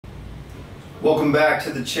Welcome back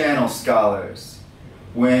to the channel, scholars.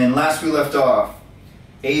 When last we left off,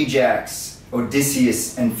 Ajax,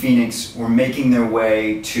 Odysseus, and Phoenix were making their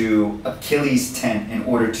way to Achilles' tent in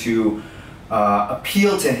order to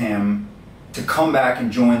appeal to him to come back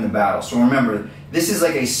and join the battle. So remember, this is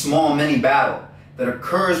like a small mini battle that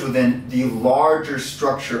occurs within the larger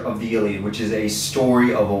structure of the Iliad, which is a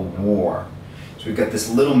story of a war. So we've got this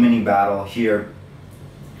little mini battle here,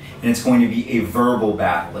 and it's going to be a verbal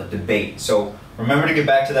battle, a debate. So remember to get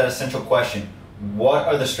back to that essential question. What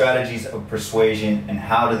are the strategies of persuasion and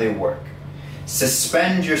how do they work?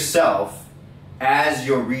 Suspend yourself as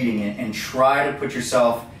you're reading it and try to put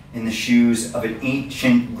yourself in the shoes of an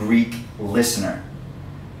ancient Greek listener.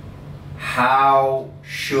 How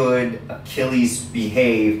should Achilles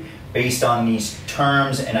behave based on these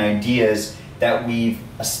terms and ideas that we've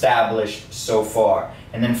established so far?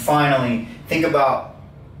 And then finally, think about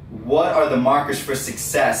what are the markers for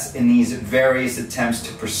success in these various attempts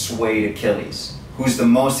to persuade Achilles? Who's the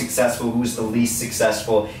most successful? Who's the least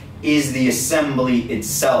successful? Is the assembly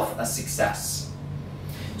itself a success?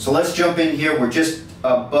 So let's jump in here. We're just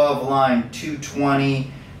above line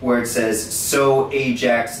 220 where it says, "So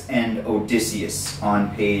Ajax and Odysseus"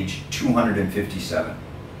 on page 257.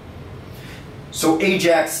 So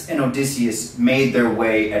Ajax and Odysseus made their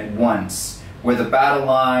way at once where the battle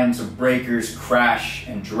lines of breakers crash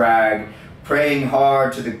and drag, praying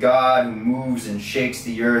hard to the God who moves and shakes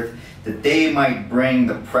the earth, that they might bring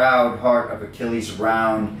the proud heart of Achilles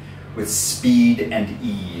round with speed and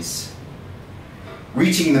ease.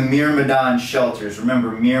 Reaching the Myrmidon shelters,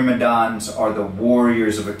 remember Myrmidons are the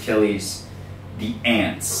warriors of Achilles, the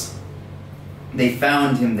ants. They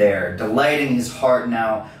found him there, delighting his heart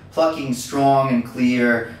now, plucking strong and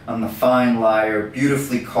clear on the fine lyre,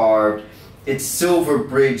 beautifully carved, its silver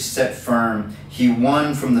bridge set firm. He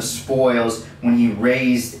won from the spoils when he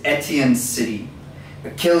razed Eetion's city.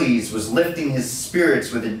 Achilles was lifting his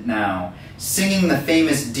spirits with it now, singing the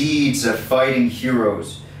famous deeds of fighting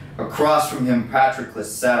heroes. Across from him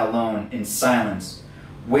Patroclus sat alone in silence,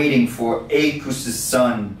 waiting for Ajax'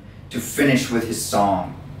 son to finish with his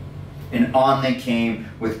song. And on they came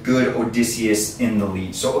with good Odysseus in the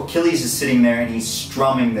lead. So Achilles is sitting there and he's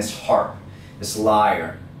strumming this harp, this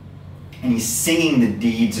lyre, and he's singing the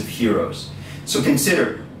deeds of heroes. So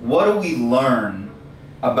consider, what do we learn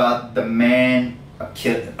about the man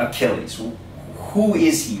Achilles? Who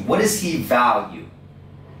is he? What does he value?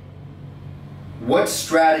 What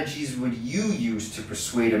strategies would you use to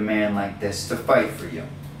persuade a man like this to fight for you?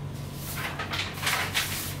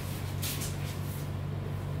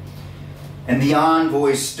 And the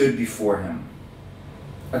envoys stood before him.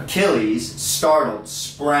 Achilles, startled,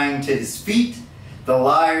 sprang to his feet, the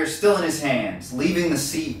lyre still in his hands, leaving the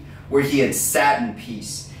seat where he had sat in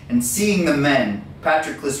peace. And seeing the men,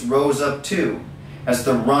 Patroclus rose up too, as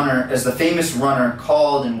the famous runner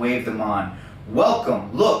called and waved them on.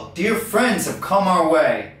 "Welcome, look, dear friends have come our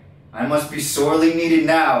way. I must be sorely needed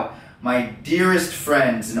now, my dearest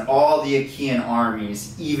friends in all the Achaean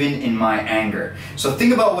armies, even in my anger." So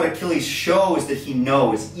think about what Achilles shows that he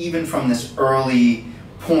knows, even from this early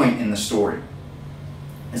point in the story.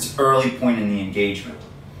 This early point in the engagement.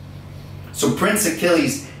 So Prince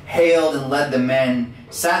Achilles hailed and led the men,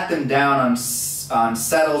 sat them down on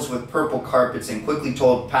settles with purple carpets, and quickly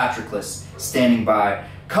told Patroclus, standing by,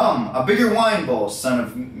 "Come, a bigger wine bowl, son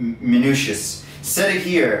of Minucius. Set it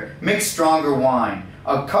here, mix stronger wine.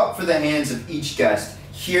 A cup for the hands of each guest.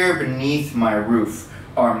 Here beneath my roof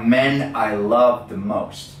are men I love the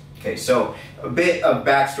most." Okay, so a bit of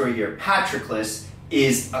backstory here. Patroclus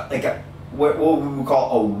is what we would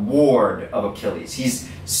call a ward of Achilles. He's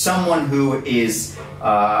someone who is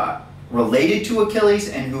related to Achilles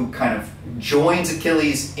and who kind of joins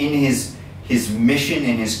Achilles in his mission,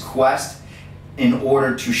 in his quest, in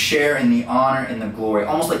order to share in the honor and the glory,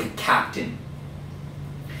 almost like a captain.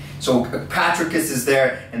 So Patroclus is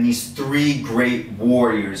there, and these three great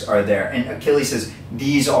warriors are there. And Achilles says,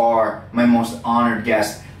 "These are my most honored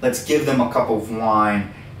guests. Let's give them a cup of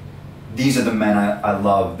wine. These are the men I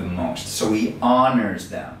love the most." So he honors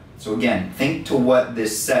them. So again, think to what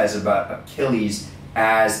this says about Achilles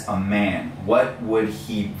as a man. What would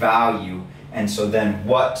he value? And so then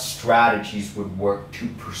what strategies would work to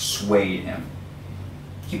persuade him?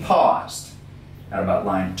 He paused at about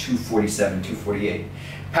line 247, 248.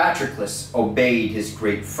 Patroclus obeyed his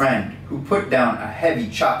great friend, who put down a heavy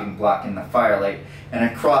chopping block in the firelight, and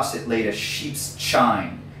across it laid a sheep's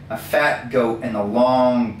chine, a fat goat, and the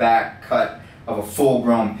long back cut of a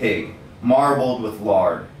full-grown pig, marbled with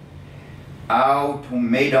lard.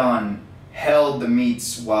 Automedon held the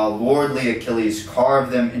meats, while lordly Achilles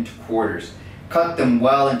carved them into quarters, cut them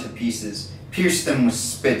well into pieces, pierced them with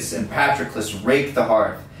spits, and Patroclus raked the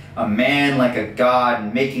hearth, a man like a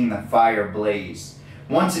god making the fire blaze.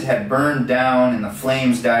 Once it had burned down and the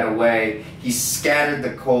flames died away, he scattered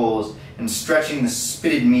the coals, and stretching the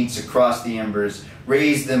spitted meats across the embers,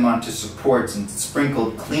 raised them onto supports and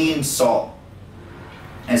sprinkled clean salt.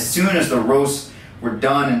 As soon as the roasts were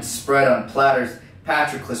done and spread on platters,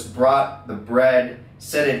 Patroclus brought the bread,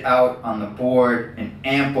 set it out on the board in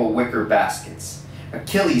ample wicker baskets.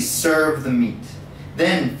 Achilles served the meat.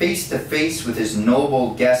 Then, face to face with his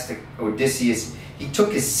noble guest Odysseus, he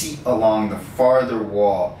took his seat along the farther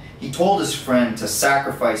wall. He told his friend to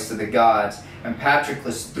sacrifice to the gods, and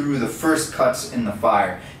Patroclus threw the first cuts in the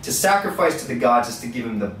fire. To sacrifice to the gods is to give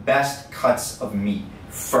him the best cuts of meat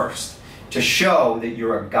first, to show that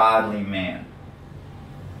you're a godly man.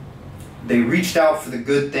 They reached out for the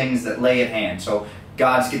good things that lay at hand. So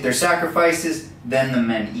gods get their sacrifices, then the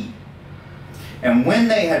men eat. And when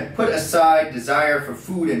they had put aside desire for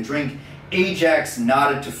food and drink, Ajax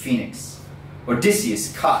nodded to Phoenix.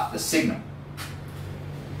 Odysseus caught the signal.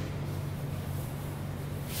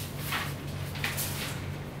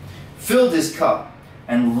 Filled his cup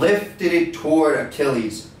and lifted it toward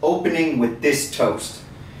Achilles, opening with this toast.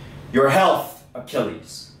 Your health,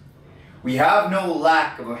 Achilles. We have no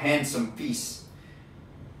lack of a handsome feast.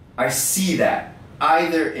 I see that,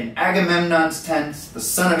 either in Agamemnon's tents, the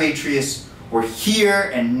son of Atreus, or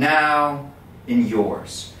here and now in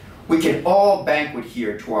yours. We can all banquet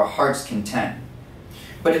here to our heart's content.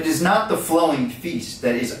 But it is not the flowing feast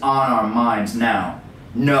that is on our minds now.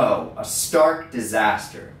 No, a stark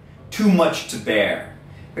disaster, too much to bear.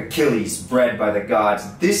 Achilles, bred by the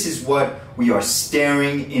gods, this is what we are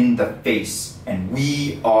staring in the face, and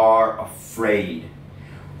we are afraid.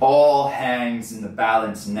 All hangs in the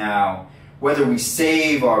balance now, whether we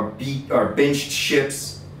save our benched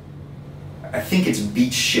ships, I think it's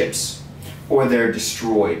beach ships, or they're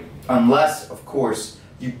destroyed. Unless, of course,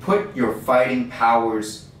 you put your fighting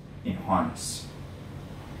powers in harness.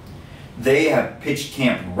 They have pitched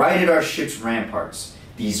camp right at our ship's ramparts,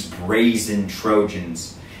 these brazen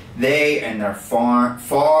Trojans. They and their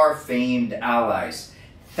far-famed allies.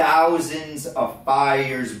 Thousands of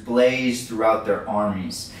fires blaze throughout their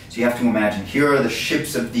armies. So you have to imagine, here are the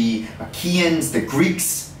ships of the Achaeans, the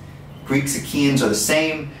Greeks. Greeks, Achaeans are the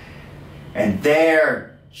same. And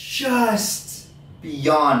there, just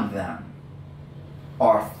beyond them,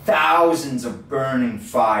 are thousands of burning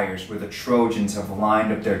fires where the Trojans have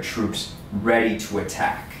lined up their troops ready to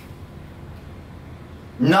attack.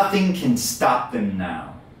 Nothing can stop them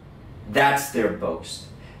now. That's their boast.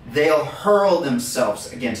 They'll hurl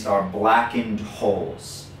themselves against our blackened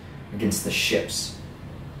hulls, against the ships.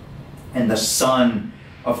 And the son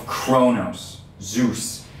of Kronos,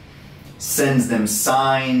 Zeus, sends them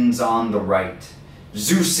signs on the right.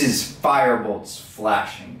 Zeus's firebolts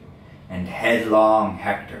flashing, and headlong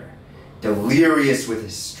Hector, delirious with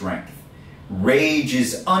his strength,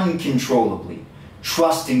 rages uncontrollably,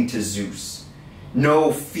 trusting to Zeus.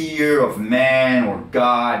 No fear of man or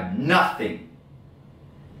God, nothing.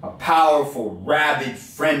 A powerful, rabid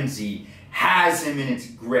frenzy has him in its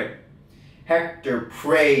grip. Hector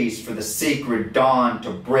prays for the sacred dawn to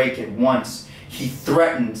break at once. He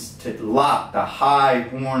threatens to lock the high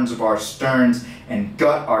horns of our sterns and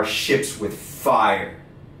gut our ships with fire.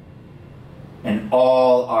 And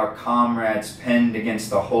all our comrades penned against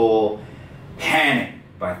the hull panic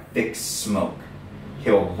by thick smoke.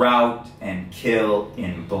 He'll rout and kill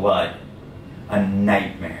in blood. A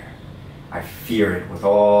nightmare. I fear it with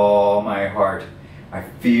all my heart. I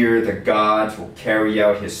fear the gods will carry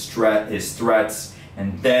out his threats,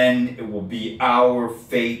 and then it will be our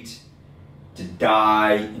fate to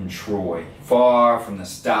die in Troy, far from the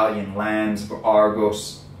stallion lands of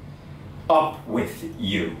Argos. Up with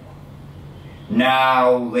you.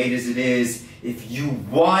 Now, late as it is, if you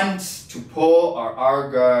want to pull our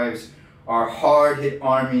Argives, our hard-hit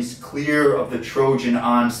armies clear of the Trojan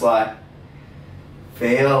onslaught,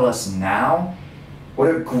 fail us now?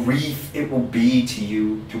 What a grief it will be to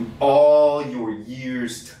you through all your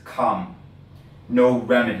years to come. No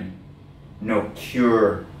remedy, no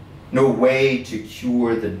cure, no way to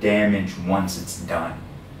cure the damage once it's done.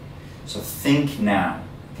 So think now,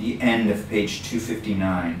 at the end of page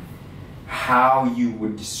 259, how you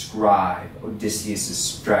would describe Odysseus'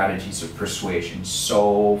 strategies of persuasion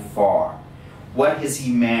so far. What has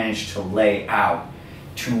he managed to lay out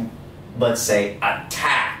to, let's say,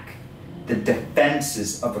 attack the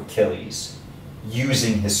defenses of Achilles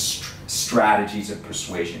using his strategies of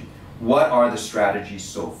persuasion? What are the strategies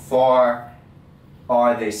so far?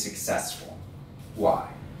 Are they successful? Why?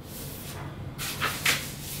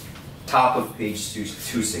 Top of page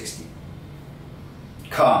 260.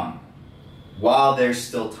 Come, while there's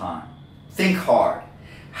still time, think hard.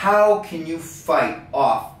 How can you fight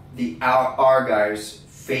off the Argives'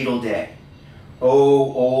 fatal day? O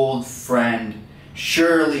old friend,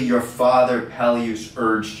 surely your father Peleus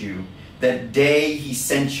urged you. That day he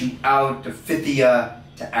sent you out to Phthia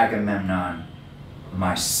to Agamemnon,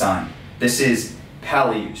 my son. This is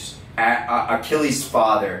Peleus, Achilles'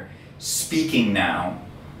 father, speaking now,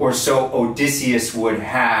 or so Odysseus would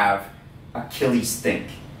have Achilles think.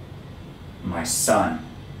 My son,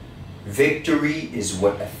 victory is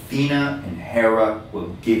what Athena and Hera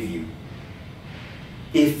will give you,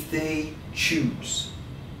 if they choose.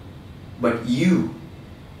 But you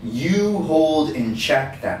hold in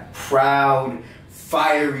check that proud,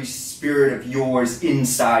 fiery spirit of yours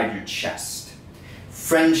inside your chest.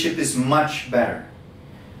 Friendship is much better.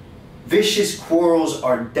 Vicious quarrels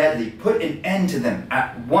are deadly. Put an end to them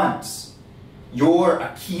at once. Your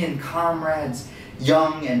Achaean comrades,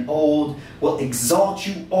 young and old, will exalt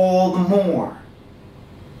you all the more.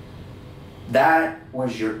 That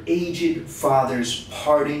was your aged father's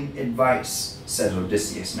parting advice, says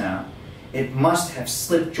Odysseus now. It must have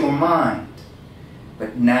slipped your mind.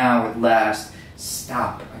 But now at last,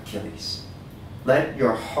 stop, Achilles. Let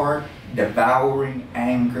your heart-devouring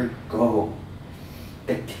anger go.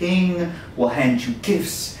 The king will hand you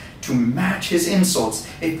gifts to match his insults,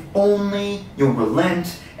 if only you'll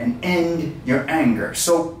relent and end your anger.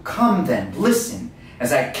 So come then, listen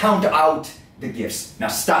as I count out the gifts. Now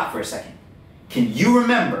stop for a second. Can you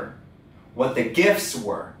remember what the gifts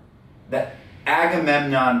were that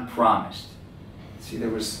Agamemnon promised? See,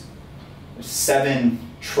 there's 7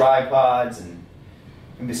 tripods and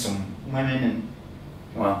maybe some women and,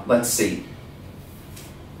 well, let's see.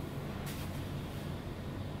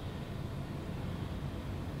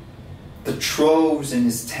 The troves in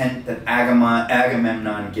his tent that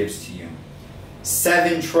Agamemnon gives to you.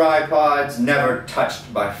 7 tripods never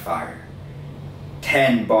touched by fire.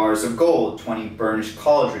 10 bars of gold, 20 burnished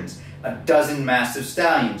cauldrons, a dozen massive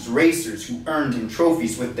stallions, racers who earned him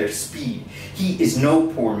trophies with their speed. He is no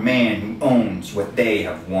poor man who owns what they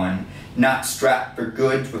have won, not strapped for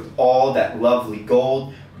goods with all that lovely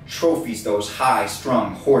gold, trophies those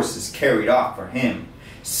high-strung horses carried off for him.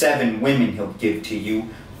 7 women he'll give to you,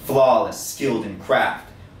 flawless, skilled in craft,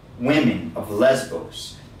 women of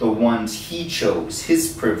Lesbos, the ones he chose,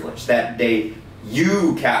 his privilege, that day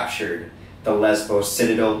you captured the Lesbos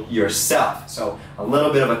citadel yourself. So a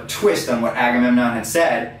little bit of a twist on what Agamemnon had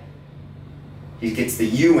said. He gets the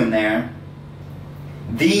you in there.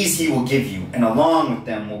 These he will give you, and along with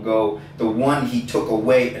them will go the one he took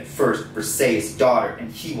away at first, Briseis' daughter,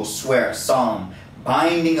 and he will swear a solemn,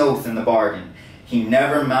 binding oath in the bargain. He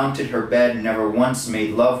never mounted her bed, never once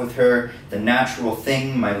made love with her, the natural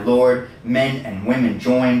thing, my lord, men and women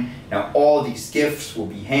join. Now all these gifts will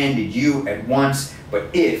be handed you at once, but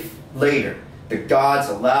if later the gods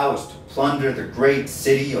allow us to plunder the great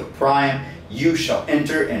city of Priam, you shall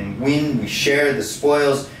enter, and when we share the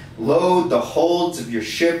spoils, load the holds of your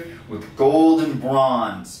ship with gold and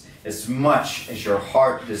bronze, as much as your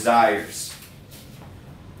heart desires.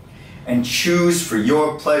 And choose for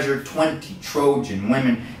your pleasure 20 Trojan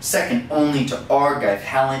women, second only to Argive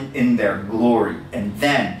Helen in their glory. And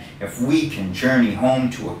then, if we can journey home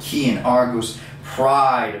to Achaean Argos,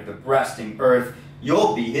 pride of the breasting earth,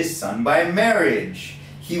 you'll be his son by marriage.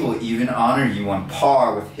 He will even honor you on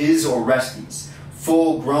par with his Orestes,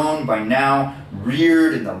 full grown by now,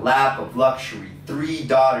 reared in the lap of luxury. 3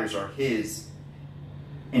 daughters are his,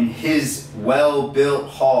 in his well-built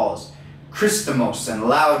halls, Christamos and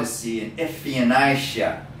Laodice and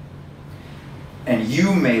Iphianicia. And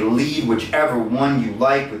you may lead whichever one you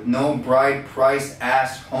like, with no bride price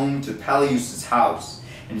asked, home to Peleus' house,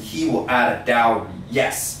 and he will add a dowry,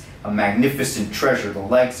 yes, a magnificent treasure, the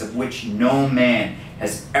likes of which no man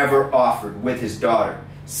has ever offered with his daughter.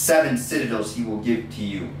 7 citadels he will give to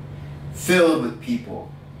you, filled with people,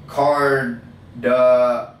 Cardamile,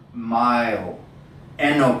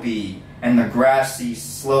 Enope, and the grassy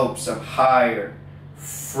slopes of Hyre,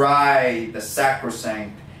 Phrae the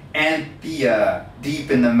sacrosanct, Anthea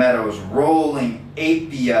deep in the meadows, rolling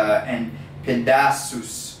Apia and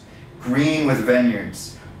Pedasus, green with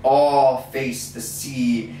vineyards. All face the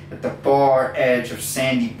sea at the far edge of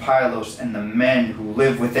sandy Pylos, and the men who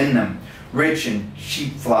live within them, rich in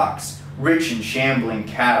sheep flocks, rich in shambling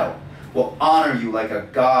cattle, will honor you like a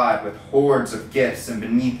god with hordes of gifts, and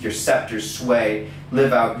beneath your scepter's sway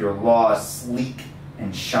live out your laws, sleek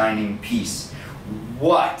and shining peace.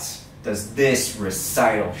 What does this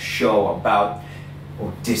recital show about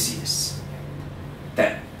Odysseus?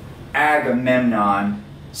 That Agamemnon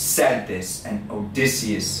said this, and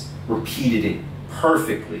Odysseus repeated it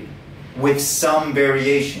perfectly, with some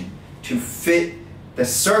variation, to fit the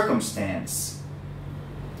circumstance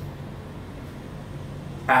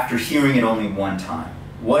after hearing it only one time?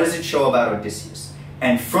 What does it show about Odysseus?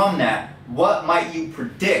 And from that, what might you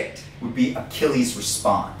predict would be Achilles'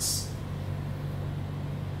 response?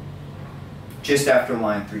 Just after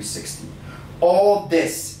line 360. All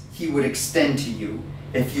this he would extend to you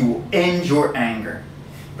if you will end your anger.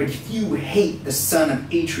 But if you hate the son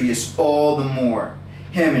of Atreus all the more,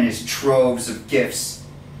 him and his troves of gifts,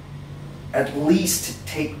 at least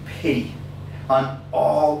take pity on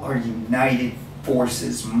all our united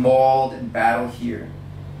forces mauled in battle here.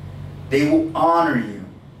 They will honor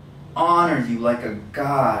you like a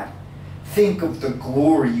god. Think of the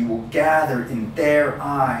glory you will gather in their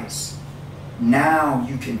eyes. Now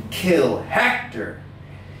you can kill Hector,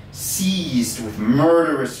 seized with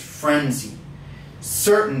murderous frenzy,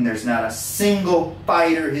 certain there's not a single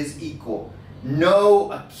fighter his equal,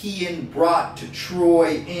 no Achaean brought to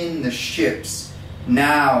Troy in the ships.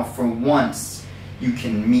 Now, for once, you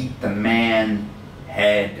can meet the man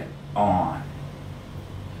head on.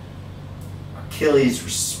 Achilles'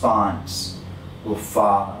 response will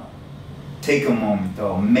follow. Take a moment,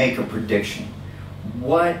 though, make a prediction.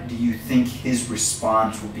 What do you think his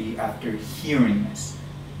response will be after hearing this?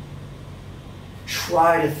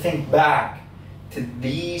 Try to think back to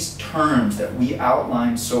these terms that we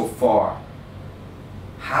outlined so far.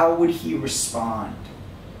 How would he respond?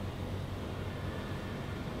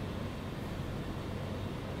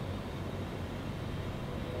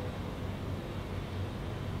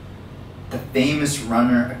 The famous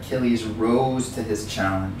runner Achilles rose to his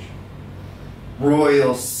challenge.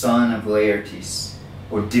 Royal son of Laertes,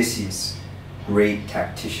 Odysseus, great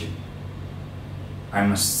tactician. I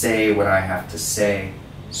must say what I have to say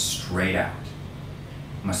straight out.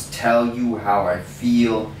 Must tell you how I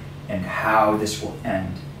feel and how this will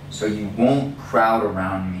end, so you won't crowd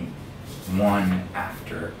around me one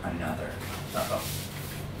after another.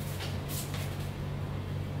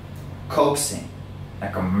 Coaxing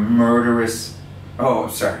like a murmuring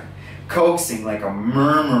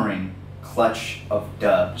clutch of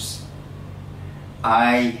doves.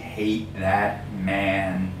 I hate that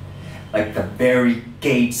man like the very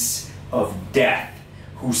gates of death,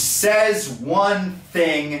 who says one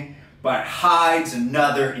thing but hides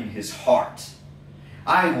another in his heart.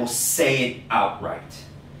 I will say it outright.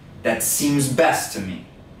 That seems best to me.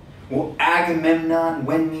 Will Agamemnon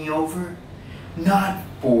win me over? Not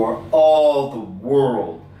for all the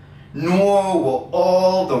world, nor will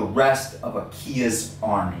all the rest of Achaea's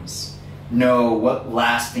armies. No, what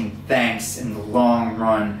lasting thanks in the long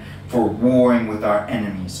run for warring with our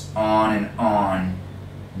enemies on and on.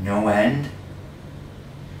 No end?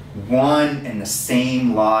 One and the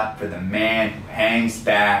same lot for the man who hangs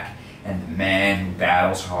back and the man who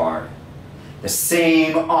battles hard. The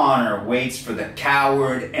same honor waits for the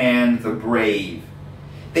coward and the brave.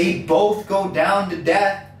 They both go down to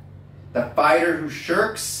death. The fighter who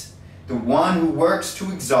shirks, the one who works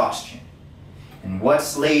to exhaustion. And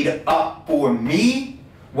what's laid up for me?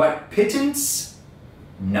 What pittance?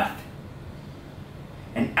 Nothing.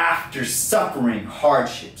 And after suffering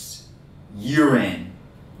hardships, year in,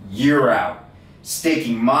 year out,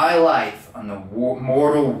 staking my life on the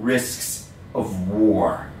mortal risks of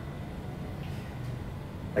war.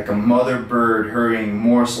 Like a mother bird hurrying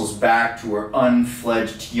morsels back to her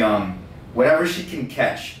unfledged young, whatever she can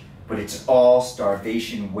catch, but it's all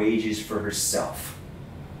starvation wages for herself.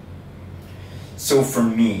 So for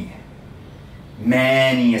me,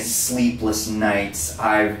 many a sleepless nights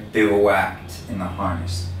I've bivouacked in the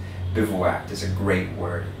harness. Bivouacked is a great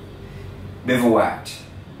word. Bivouacked.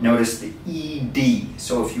 Notice the ED.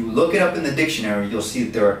 So if you look it up in the dictionary, you'll see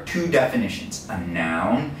that there are two definitions, a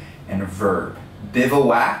noun and a verb.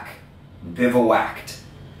 Bivouac, bivouacked.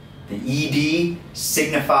 The ED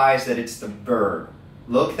signifies that it's the verb.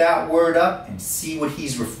 Look that word up and see what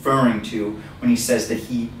he's referring to when he says that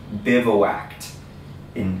he bivouacked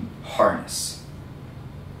in harness.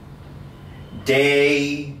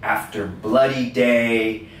 Day after bloody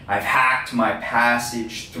day, I've hacked my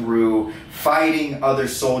passage through, fighting other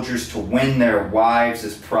soldiers to win their wives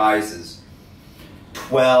as prizes.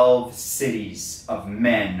 12 cities of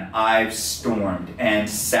men I've stormed and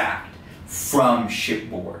sacked from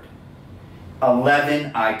shipboard.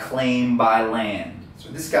 11 I claim by land. So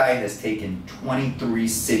this guy has taken 23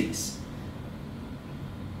 cities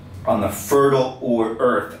on the fertile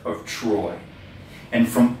earth of Troy. And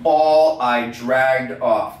from all I dragged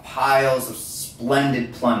off piles of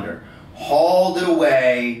splendid plunder, hauled it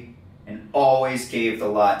away, and always gave the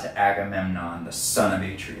lot to Agamemnon, the son of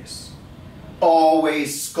Atreus.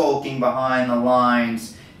 always skulking behind the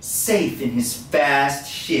lines, safe in his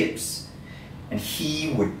fast ships, and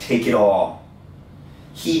he would take it all.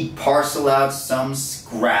 He'd parcel out some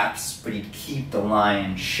scraps, but he'd keep the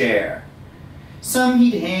lion's share. Some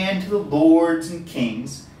he'd hand to the lords and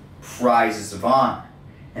kings, prizes of honor,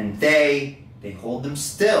 and they hold them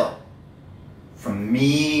still. From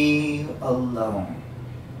me alone,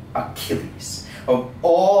 Achilles, of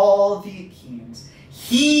all the Achaeans,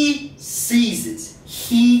 he seizes,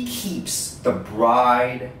 he keeps the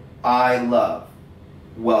bride I love.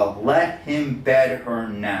 Well, let him bed her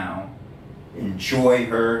now, enjoy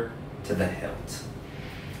her to the hilt.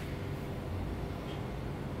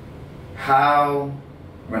 How,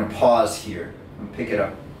 we're going to pause here and pick it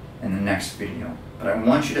up in the next video, but I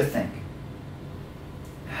want you to think,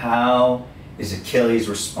 how is Achilles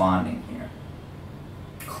responding here?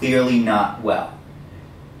 Clearly not well.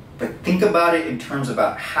 But think about it in terms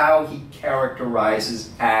about how he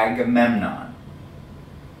characterizes Agamemnon.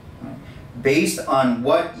 Based on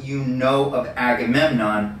what you know of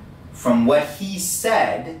Agamemnon, from what he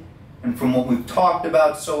said, and from what we've talked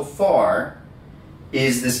about so far,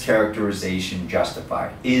 is this characterization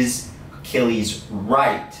justified? Is Achilles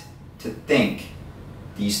right to think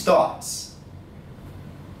these thoughts?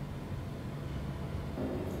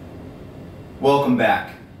 Welcome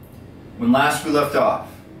back. When last we left off,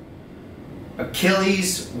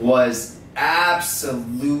 Achilles was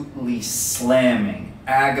absolutely slamming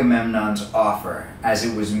Agamemnon's offer as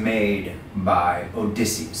it was made by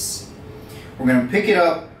Odysseus. We're going to pick it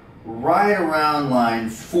up right around line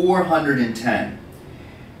 410.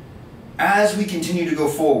 As we continue to go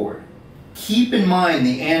forward, keep in mind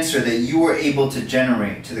the answer that you were able to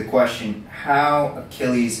generate to the question how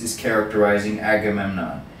Achilles is characterizing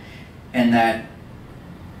Agamemnon, and that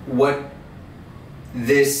what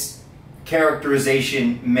this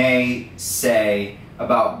characterization may say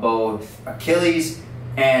about both Achilles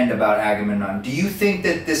and about Agamemnon. Do you think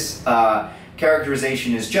that this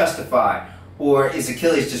characterization is justified, or is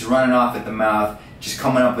Achilles just running off at the mouth, just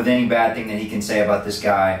coming up with any bad thing that he can say about this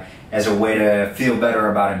guy as a way to feel better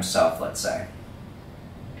about himself, let's say?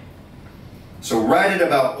 So right at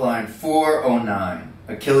about line 409,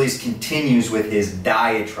 Achilles continues with his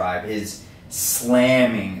diatribe, his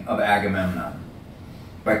slamming of Agamemnon,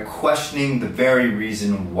 by questioning the very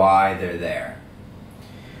reason why they're there.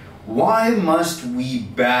 Why must we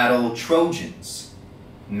battle Trojans,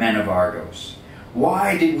 men of Argos?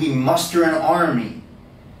 Why did we muster an army?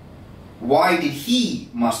 Why did he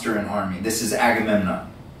muster an army? This is Agamemnon.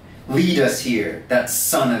 Lead us here, that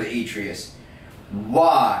son of Atreus.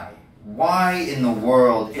 Why? Why in the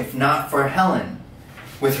world, if not for Helen,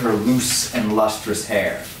 with her loose and lustrous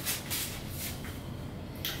hair?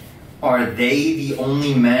 Are they the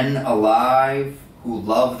only men alive who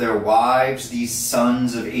love their wives, these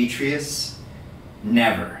sons of Atreus?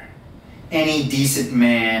 Never. Any decent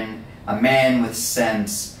man, a man with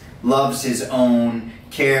sense, loves his own,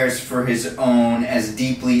 cares for his own as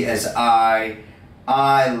deeply as I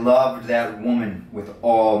loved that woman with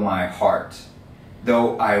all my heart,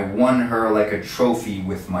 though I won her like a trophy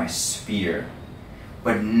with my spear.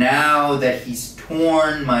 But now that he's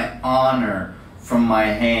torn my honor from my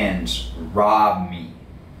hands, robbed me,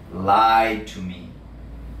 lied to me,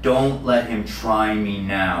 don't let him try me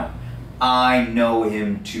now. I know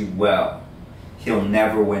him too well. He'll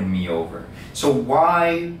never win me over. So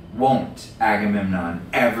why won't Agamemnon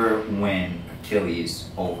ever win Achilles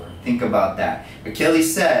over? Think about that.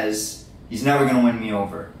 Achilles says he's never going to win me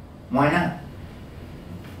over. Why not?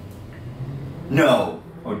 No,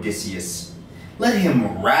 Odysseus. Let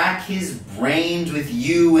him rack his brains with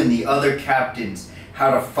you and the other captains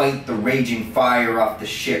how to fight the raging fire off the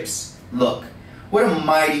ships. Look, what a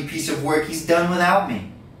mighty piece of work he's done without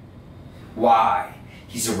me. Why,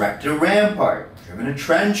 he's erected a rampart, driven a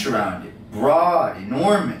trench around it, broad,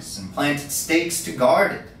 enormous, and planted stakes to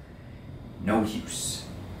guard it. No use.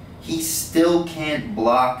 He still can't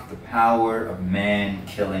block the power of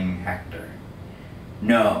man-killing Hector.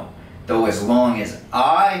 No, though as long as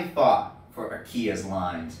I fought for Achaea's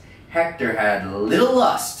lines, Hector had little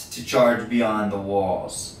lust to charge beyond the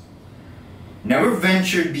walls. Never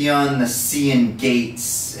ventured beyond the Scaean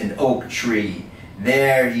gates and oak tree.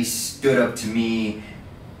 There he stood up to me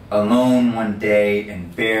alone one day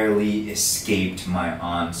and barely escaped my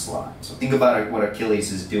onslaught. So think about what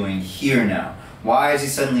Achilles is doing here now. Why is he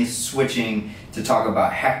suddenly switching to talk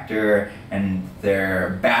about Hector and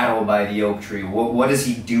their battle by the oak tree? What is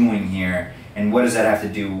he doing here? And what does that have to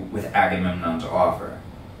do with Agamemnon's offer?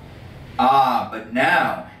 Ah, but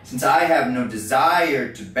now, since I have no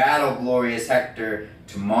desire to battle glorious Hector,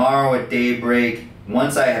 tomorrow at daybreak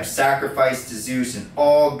Once I have sacrificed to Zeus and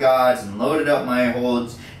all gods and loaded up my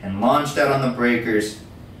holds and launched out on the breakers,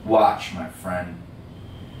 watch, my friend,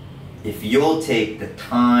 if you'll take the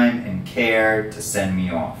time and care to send me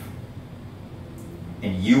off,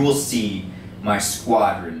 and you will see my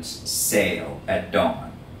squadrons sail at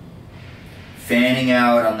dawn, fanning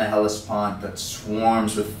out on the Hellespont that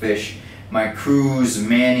swarms with fish, my crews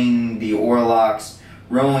manning the oarlocks,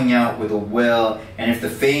 rowing out with a will, and if the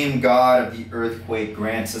famed god of the earthquake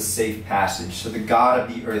grants us safe passage. So the god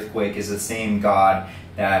of the earthquake is the same god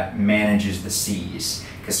that manages the seas,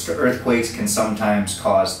 because earthquakes can sometimes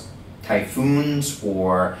cause typhoons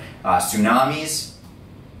or tsunamis.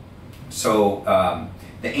 So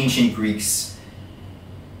the ancient Greeks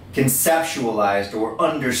conceptualized or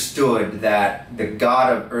understood that the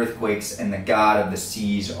god of earthquakes and the god of the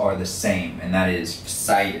seas are the same, and that is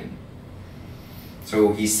Poseidon.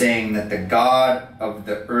 So he's saying that the god of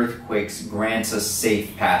the earthquakes grants us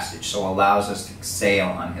safe passage, so allows us to sail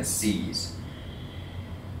on his seas.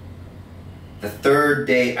 The third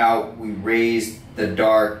day out we raised the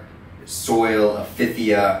dark soil of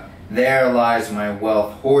Phthia. There lies my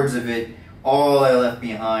wealth, hordes of it, all I left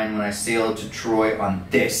behind when I sailed to Troy on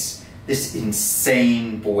this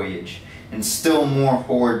insane voyage, and still more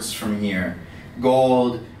hordes from here.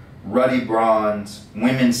 Gold, ruddy bronze,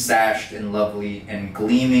 women sashed and lovely, and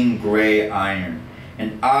gleaming gray iron.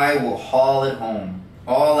 And I will haul it home.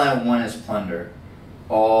 All I want is plunder,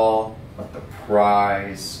 all but the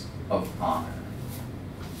prize of honor.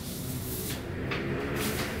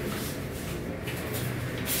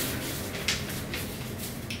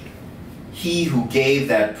 He who gave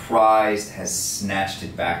that prize has snatched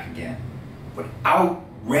it back again. But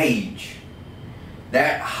outrage!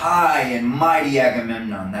 That high and mighty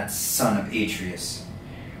Agamemnon, that son of Atreus,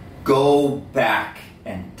 go back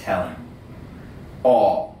and tell him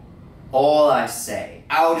all I say,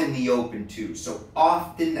 out in the open too, so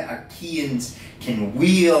often the Achaeans can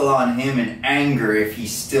wheel on him in anger if he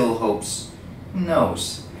still hopes, who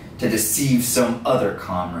knows, to deceive some other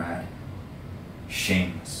comrade.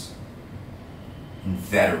 Shameless,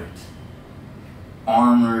 inveterate,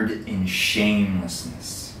 armored in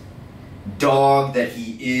shamelessness. Dog that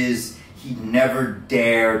he is, he'd never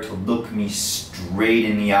dare to look me straight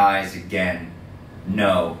in the eyes again.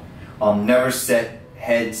 No, I'll never set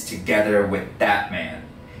heads together with that man.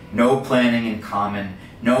 No planning in common,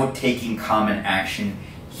 no taking common action.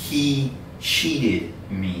 He cheated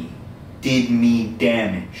me, did me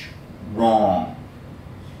damage, wrong.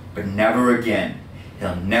 But never again.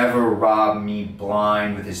 He'll never rob me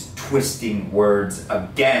blind with his twisting words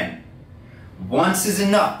again. Once is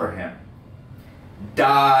enough for him.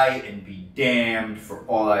 Die and be damned for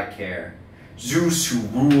all I care. Zeus, who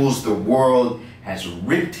rules the world, has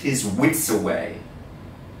ripped his wits away.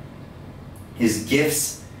 His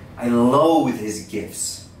gifts, I loathe his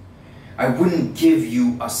gifts. I wouldn't give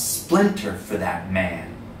you a splinter for that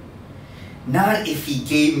man. Not if he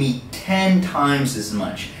gave me 10 times as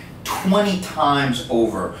much, 20 times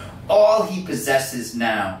over, all he possesses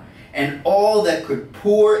now, and all that could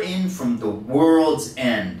pour in from the world's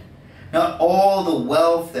end. Not all the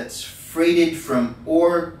wealth that's freighted from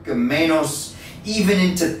Orchomenos even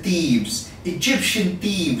into Thebes, Egyptian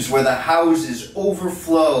Thebes, where the houses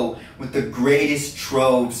overflow with the greatest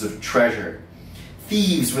troves of treasure.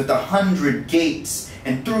 Thebes with 100 gates,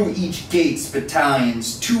 and through each gate's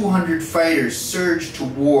battalions, 200 fighters surge to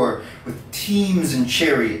war with teams and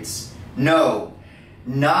chariots. No,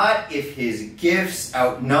 not if his gifts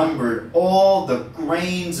outnumbered all the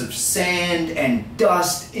grains of sand and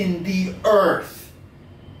dust in the earth.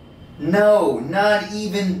 No, not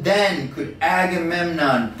even then could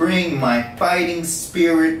Agamemnon bring my fighting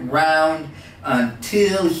spirit round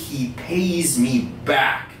until he pays me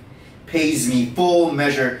back, pays me full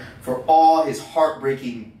measure for all his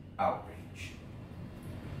heartbreaking outrage.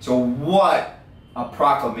 So what a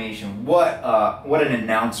proclamation, what an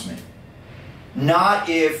announcement. Not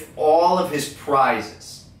if all of his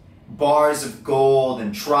prizes, bars of gold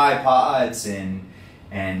and tripods and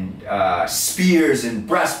spears and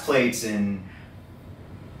breastplates and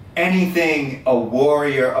anything a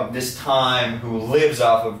warrior of this time who lives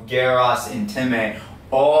off of Geros and Time,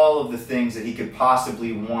 all of the things that he could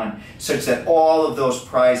possibly want, such that all of those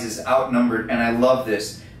prizes outnumbered, and I love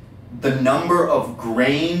this, the number of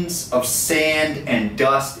grains of sand and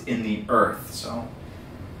dust in the earth. So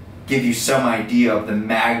give you some idea of the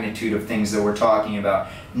magnitude of things that we're talking about.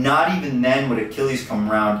 Not even then would Achilles come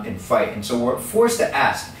around and fight. And so we're forced to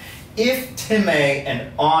ask, if Time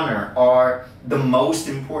and honor are the most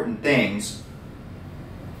important things,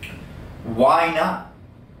 why not?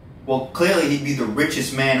 Well, clearly he'd be the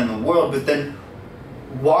richest man in the world, but then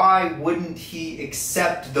why wouldn't he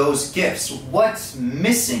accept those gifts? What's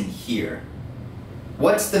missing here?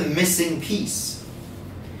 What's the missing piece?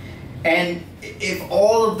 And if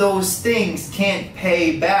all of those things can't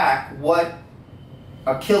pay back what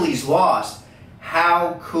Achilles lost,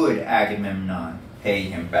 how could Agamemnon pay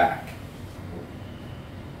him back?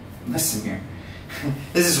 Listen here.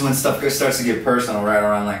 This is when stuff starts to get personal, right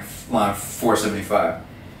around like line 475.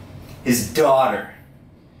 His daughter.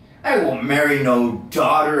 I won't marry no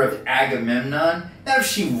daughter of Agamemnon. Not if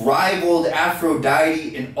she rivaled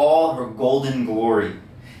Aphrodite in all her golden glory.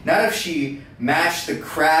 Not if she matched the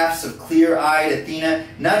crafts of clear-eyed Athena.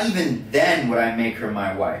 Not even then would I make her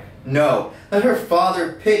my wife. No, let her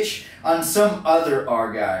father pitch on some other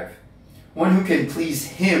Argive, one who can please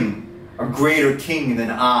him, a greater king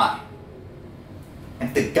than I.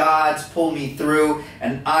 If the gods pull me through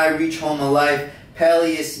and I reach home alive,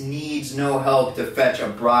 Peleus needs no help to fetch a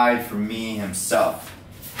bride for me himself.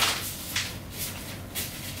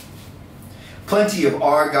 Plenty of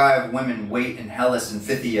Argive women wait in Hellas and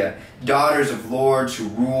Phthia, daughters of lords who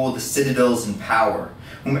rule the citadels in power.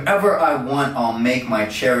 Whomever I want, I'll make my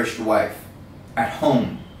cherished wife, at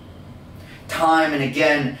home. Time and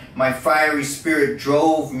again, my fiery spirit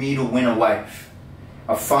drove me to win a wife,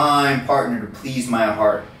 a fine partner to please my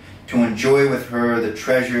heart, to enjoy with her the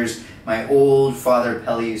treasures my old father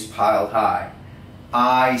Peleus piled high.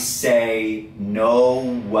 I say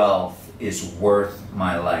no wealth is worth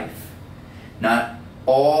my life. Not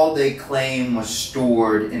all they claim was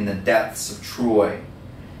stored in the depths of Troy,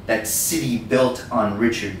 that city built on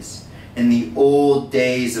riches, in the old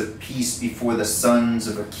days of peace before the sons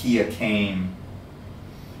of Achaea came.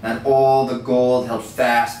 Not all the gold held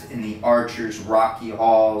fast in the archers' rocky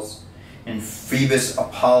halls, in Phoebus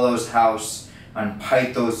Apollo's house, on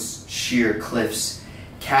Pythos' sheer cliffs,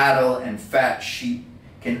 cattle and fat sheep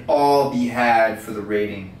can all be had for the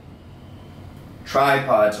raiding.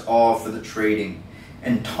 Tripods all for the trading,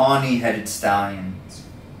 and tawny-headed stallions.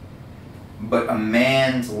 But a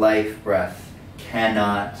man's life breath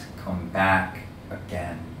cannot come back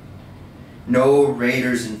again. No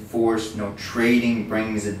raiders enforced, no trading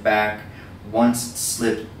brings it back, once it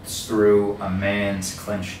slips through a man's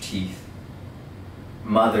clenched teeth.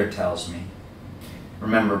 Mother tells me.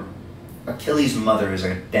 Remember, Achilles' mother is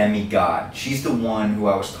a demigod. She's the one who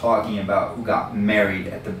I was talking about who got married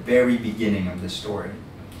at the very beginning of this story.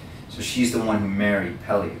 So she's the one who married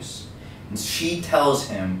Peleus. And she tells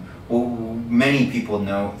him what many people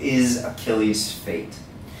know is Achilles' fate.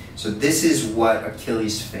 So this is what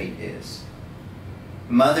Achilles' fate is.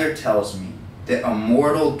 Mother tells me that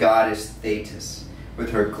immortal goddess Thetis,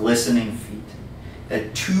 with her glistening feet,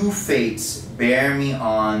 that two fates bear me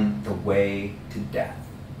on the way to death.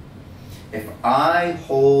 If I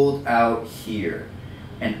hold out here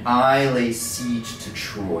and I lay siege to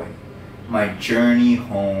Troy, my journey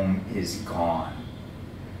home is gone,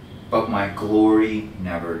 but my glory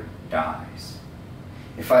never dies.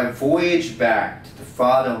 If I voyage back to the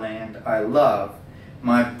fatherland I love,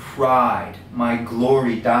 my pride, my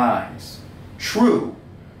glory dies. True,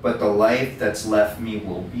 but the life that's left me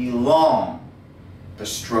will be long. The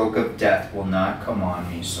stroke of death will not come on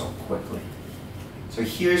me so quickly. So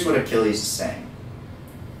here's what Achilles is saying.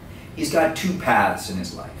 He's got two paths in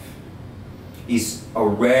his life. He's a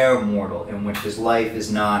rare mortal in which his life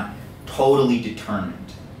is not totally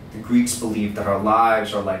determined. The Greeks believed that our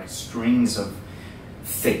lives are like strings of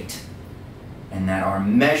fate and that are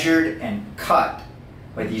measured and cut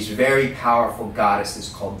by these very powerful goddesses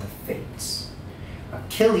called the Fates.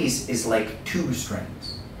 Achilles is like two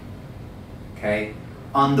strings. Okay?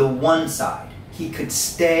 On the one side, he could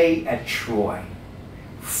stay at Troy,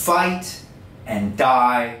 fight and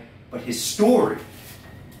die, but his story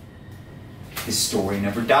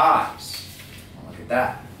never dies. Look at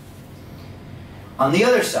that. On the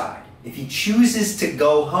other side, if he chooses to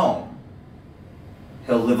go home,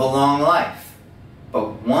 he'll live a long life.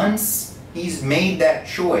 But once he's made that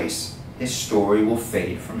choice, his story will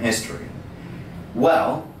fade from history.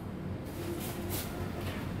 Well,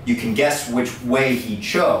 you can guess which way he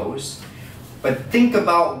chose, but think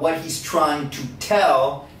about what he's trying to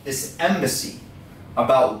tell this embassy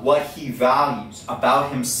about what he values,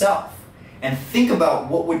 about himself. And think about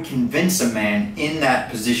what would convince a man in that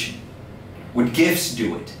position. Would gifts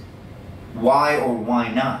do it? Why or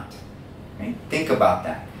why not? Right? Think about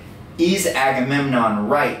that. Is Agamemnon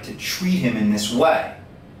right to treat him in this way?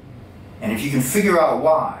 And if you can figure out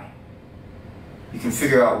why, you can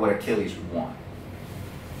figure out what Achilles would want.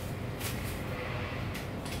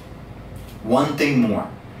 One thing more.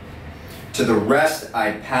 To the rest,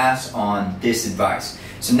 I pass on this advice.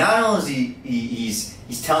 So not only is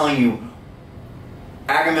he's telling you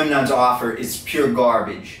Agamemnon's offer is pure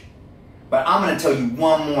garbage. But I'm going to tell you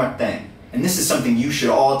one more thing. And this is something you should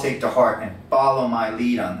all take to heart and follow my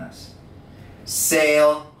lead on this.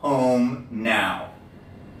 Sail home now.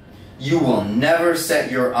 You will never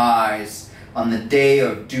set your eyes on the day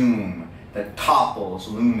of doom that topples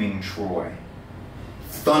looming Troy.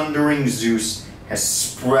 Thundering Zeus has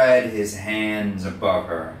spread his hands above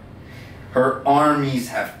her. Her armies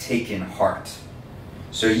have taken heart.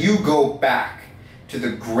 So you go back to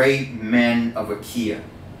the great men of Achaia.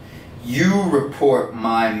 You report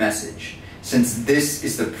my message, since this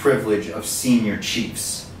is the privilege of senior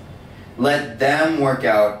chiefs. Let them work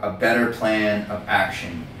out a better plan of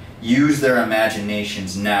action. Use their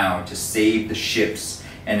imaginations now to save the ships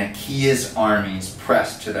and Achaea's armies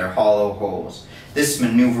pressed to their hollow holes. This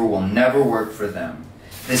maneuver will never work for them.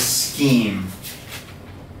 This scheme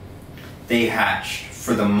they hatched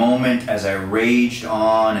for the moment as I raged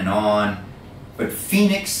on. But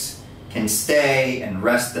Phoenix can stay and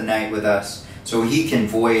rest the night with us, so he can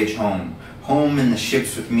voyage home. Home in the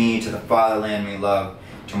ships with me to the fatherland we love,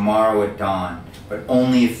 tomorrow at dawn. But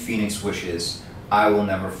only if Phoenix wishes. I will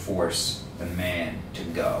never force the man to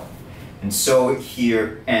go. And so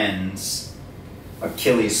here ends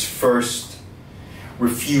Achilles' first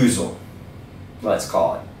refusal, let's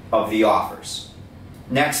call it, of the offers.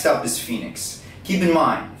 Next up is Phoenix. Keep in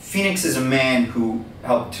mind, Phoenix is a man who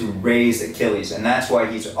helped to raise Achilles, and that's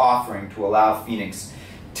why he's offering to allow Phoenix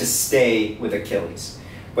to stay with Achilles.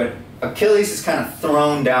 But Achilles is kind of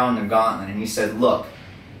thrown down the gauntlet, and he said, look,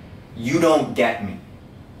 you don't get me.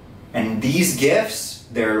 And these gifts,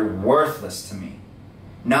 they're worthless to me.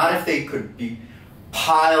 Not if they could be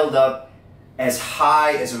piled up as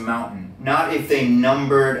high as a mountain. Not if they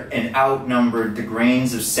numbered and outnumbered the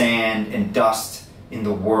grains of sand and dust in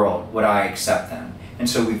the world would I accept them. And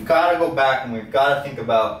so we've got to go back and we've got to think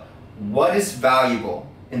about what is valuable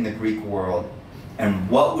in the Greek world and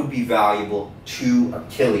what would be valuable to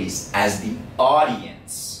Achilles as the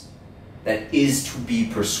audience that is to be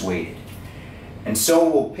persuaded. And so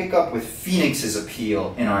we'll pick up with Phoenix's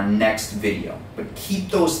appeal in our next video. But keep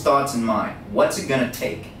those thoughts in mind. What's it going to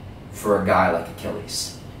take for a guy like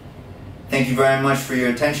Achilles? Thank you very much for your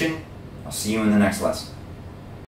attention. I'll see you in the next lesson.